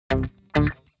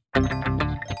Hi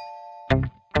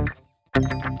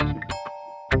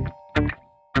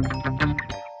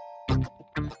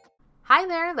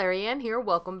there, Larry Ann here.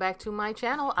 Welcome back to my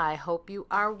channel. I hope you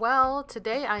are well.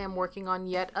 Today I am working on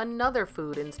yet another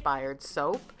food-inspired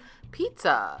soap,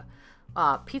 pizza.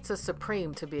 Pizza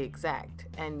Supreme to be exact.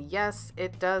 And yes,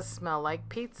 it does smell like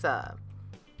pizza.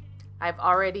 I've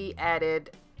already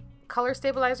added color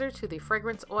stabilizer to the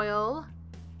fragrance oil,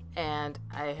 and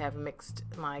I have mixed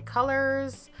my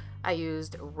colors. I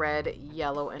used red,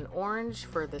 yellow, and orange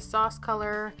for the sauce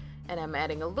color. And I'm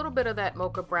adding a little bit of that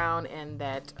mocha brown and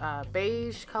that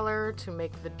beige color to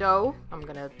make the dough. I'm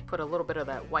gonna put a little bit of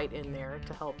that white in there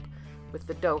to help with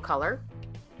the dough color.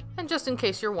 And just in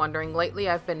case you're wondering, lately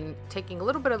I've been taking a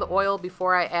little bit of the oil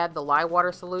before I add the lye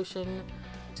water solution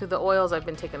to the oils. I've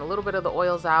been taking a little bit of the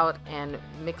oils out and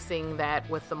mixing that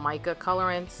with the mica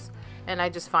colorants. And I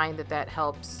just find that that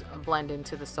helps blend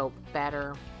into the soap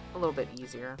batter a little bit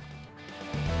easier.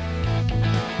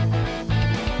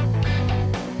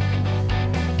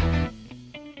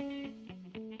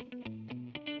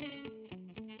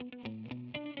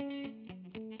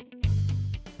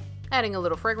 Adding a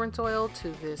little fragrance oil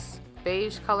to this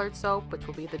beige colored soap, which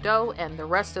will be the dough, and the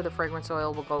rest of the fragrance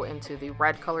oil will go into the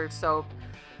red colored soap.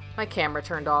 My camera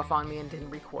turned off on me and didn't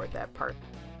record that part.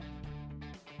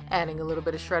 Adding a little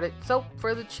bit of shredded soap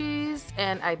for the cheese,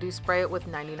 and I do spray it with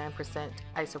 99%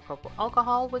 isopropyl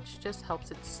alcohol, which just helps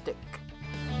it stick.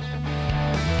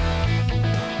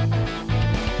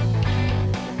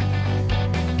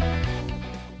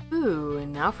 Ooh,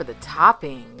 and now for the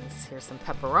toppings. Here's some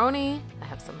pepperoni, I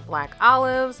have some black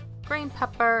olives, green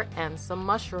pepper, and some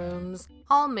mushrooms,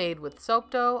 all made with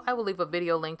soap dough. I will leave a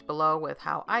video linked below with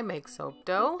how I make soap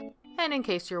dough. And in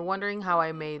case you're wondering how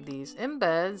I made these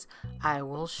embeds, I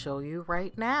will show you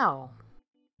right now.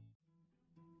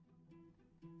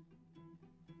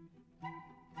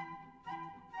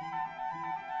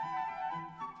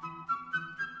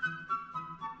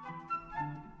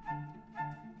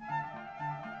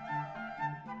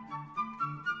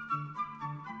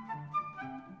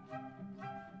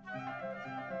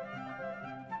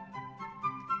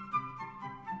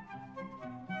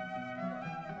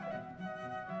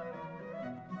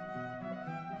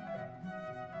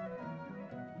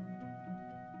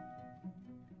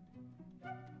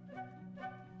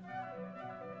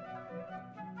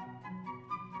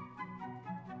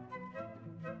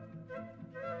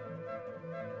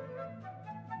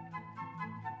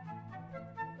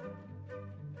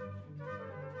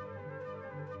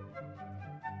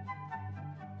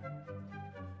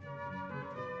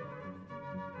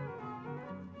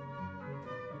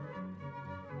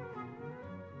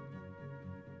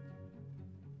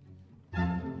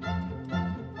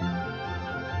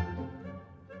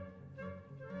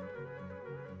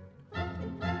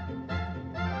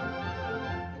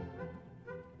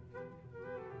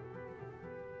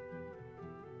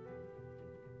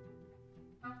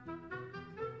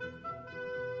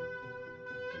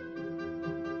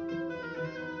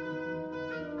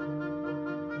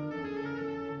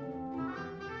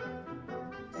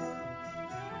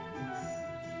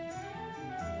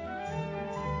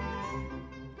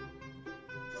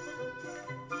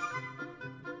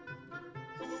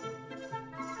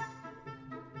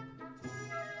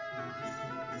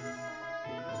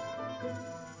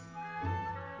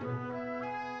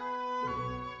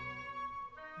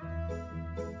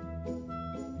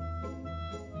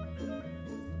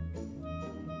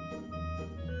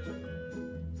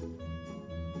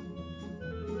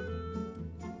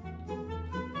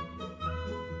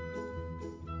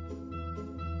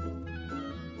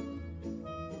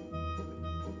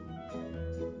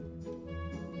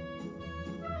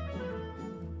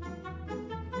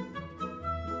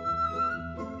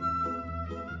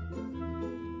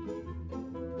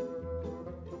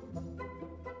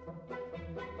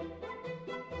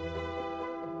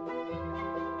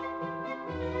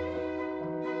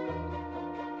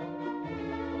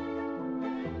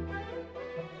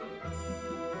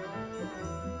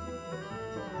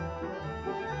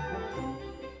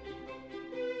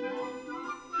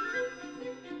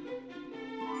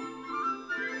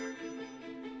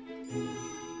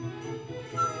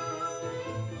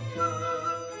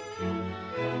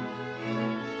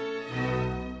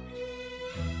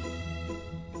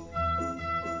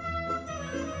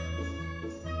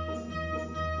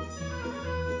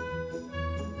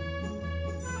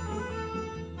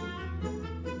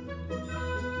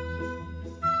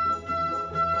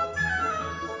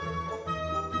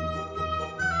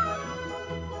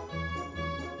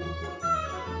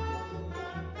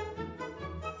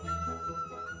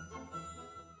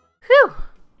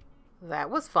 That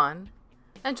was fun.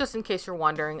 And just in case you're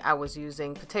wondering, I was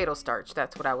using potato starch.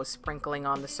 That's what I was sprinkling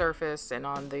on the surface and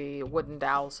on the wooden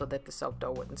dowel so that the soap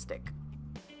dough wouldn't stick.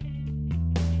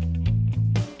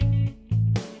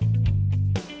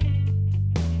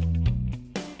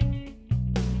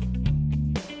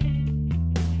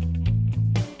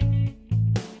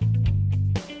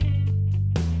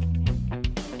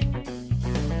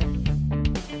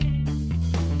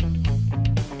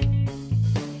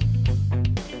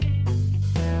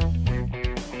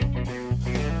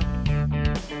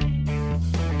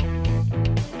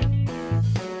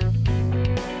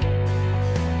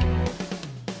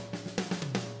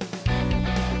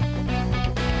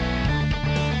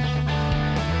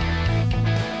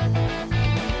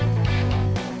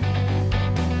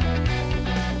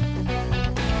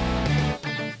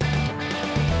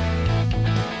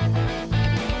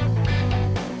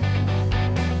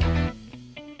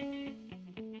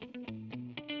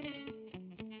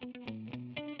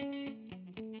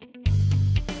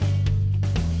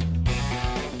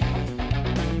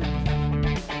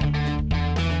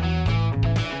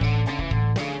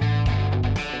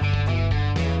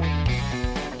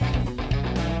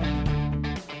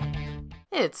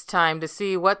 It's time to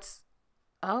see what's...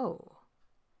 Oh,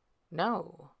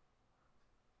 no.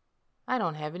 I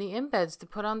don't have any embeds to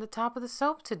put on the top of the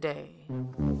soap today.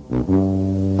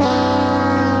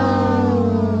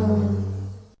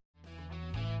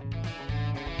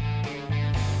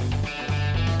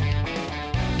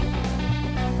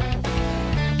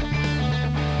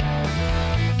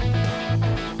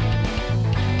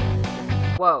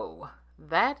 Whoa,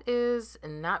 that is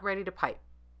not ready to pipe.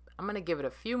 I'm going to give it a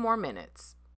few more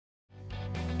minutes.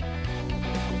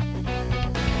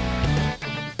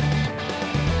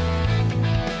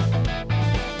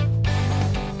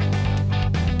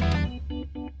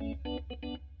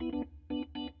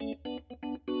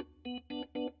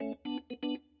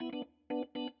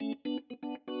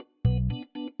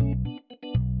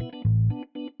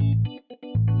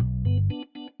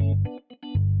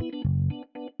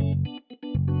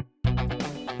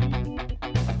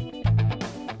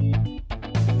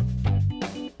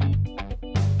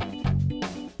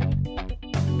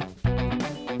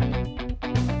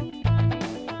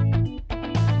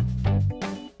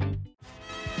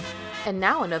 And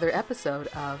now another episode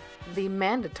of the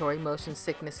mandatory motion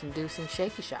sickness inducing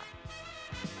shaky shot.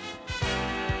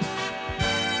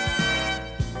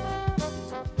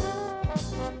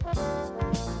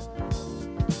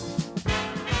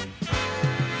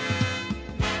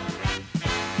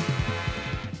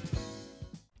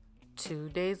 Two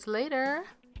days later,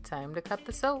 time to cut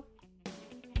the soap.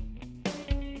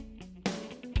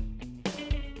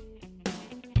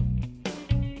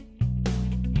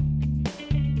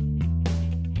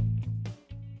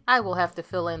 I will have to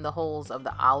fill in the holes of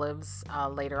the olives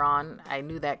later on. I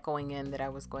knew that going in that I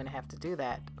was going to have to do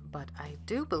that, but I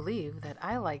do believe that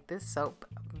I like this soap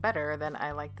better than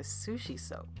I like the sushi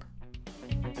soap.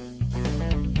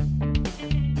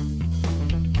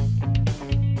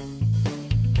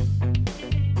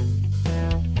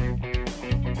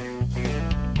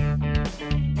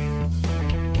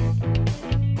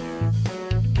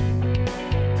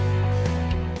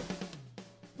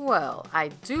 Well, I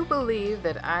do believe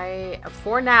that I,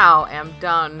 for now, am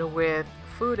done with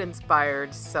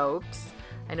food-inspired soaps.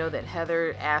 I know that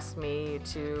Heather asked me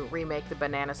to remake the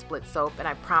banana split soap, and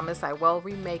I promise I will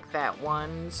remake that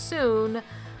one soon.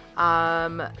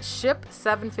 Ship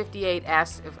 758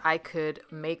 asked if I could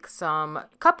make some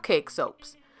cupcake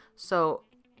soaps. So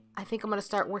I think I'm going to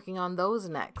start working on those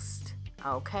next.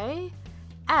 Okay?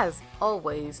 As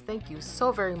always, thank you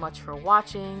so very much for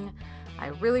watching. I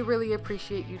really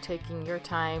appreciate you taking your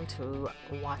time to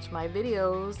watch my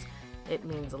videos. It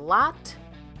means a lot.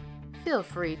 Feel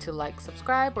free to like,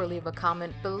 subscribe, or leave a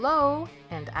comment below,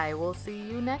 and I will see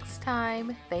you next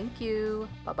time. Thank you.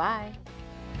 Bye-bye.